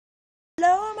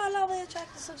Hello, my lovely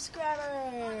attractive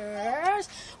subscribers.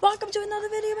 Welcome to another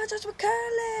video by Joshua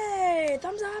Curley.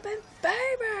 Thumbs up in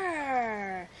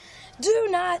favor. Do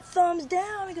not thumbs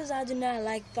down because I do not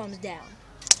like thumbs down.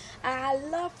 I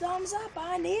love thumbs up.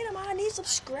 I need them. I need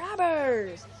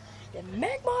subscribers to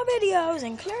make more videos,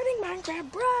 including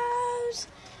Minecraft Bros.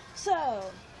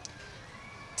 So,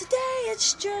 today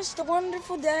it's just a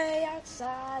wonderful day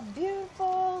outside.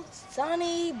 Beautiful,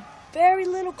 sunny, very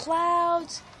little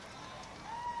clouds.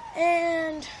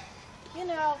 And, you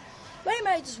know, we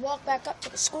may just walk back up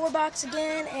to the score box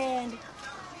again and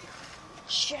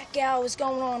check out what's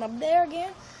going on up there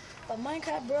again. But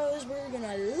Minecraft Bros, we're going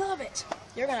to love it.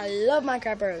 You're going to love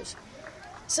Minecraft Bros.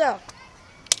 So,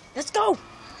 let's go.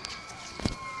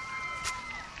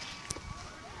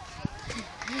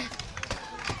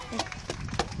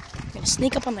 I'm going to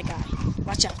sneak up on the guy.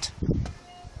 Watch out.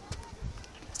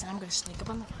 So I'm going to sneak up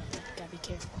on the guy. Gotta be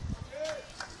careful.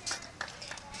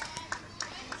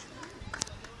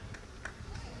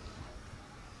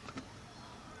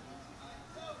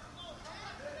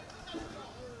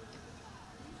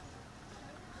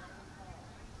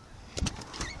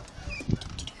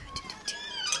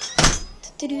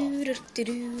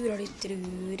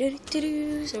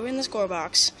 So we're in the score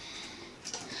box.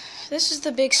 This is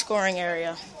the big scoring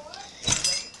area.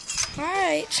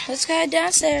 Alright, let's go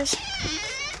downstairs.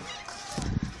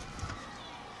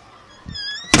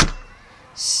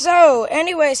 So,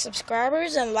 anyway,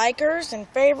 subscribers and likers and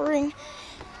favoring.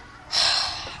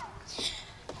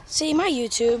 See, my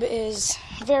YouTube is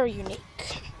very unique.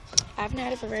 I haven't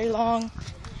had it for very long.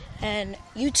 And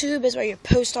YouTube is where you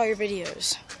post all your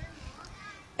videos.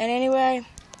 And anyway,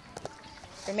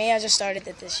 for me, I just started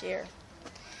it this year.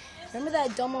 Remember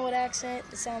that dumb old accent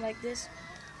that sounded like this?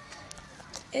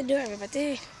 Hello,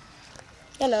 everybody.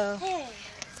 Hello. Hey.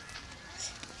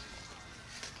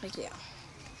 Like, yeah.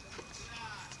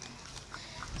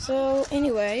 So,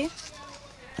 anyway,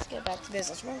 let's get back to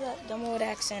business. Remember that dumb old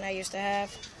accent I used to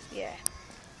have? Yeah,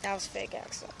 that was a fake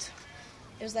accent.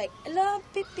 It was like, hello,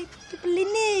 people,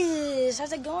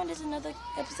 how's it going? This is another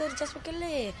episode of Just for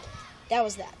Calais. That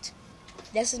was that.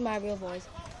 This is my real voice.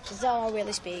 This is how I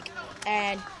really speak.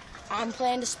 And I'm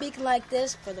planning to speak like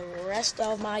this for the rest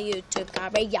of my YouTube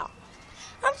career.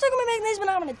 I'm still going to be making these when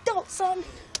I'm an adult, son.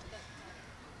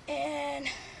 And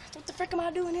what the frick am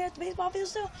I doing here at the baseball field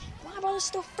still? My brother's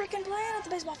still freaking playing at the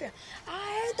baseball field.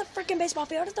 I hate the freaking baseball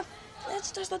field.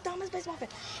 It's just the dumbest baseball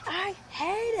field. I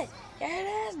hate it.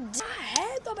 It is. I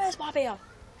hate the baseball field.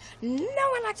 No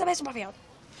one likes the baseball field.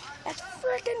 That's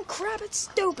freaking crap. It's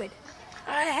stupid.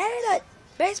 I hate it.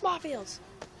 Baseball fields.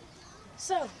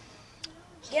 So,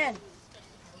 again,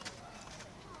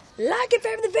 like and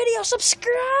favorite the video,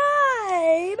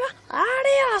 subscribe.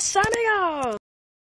 Adios, amigos.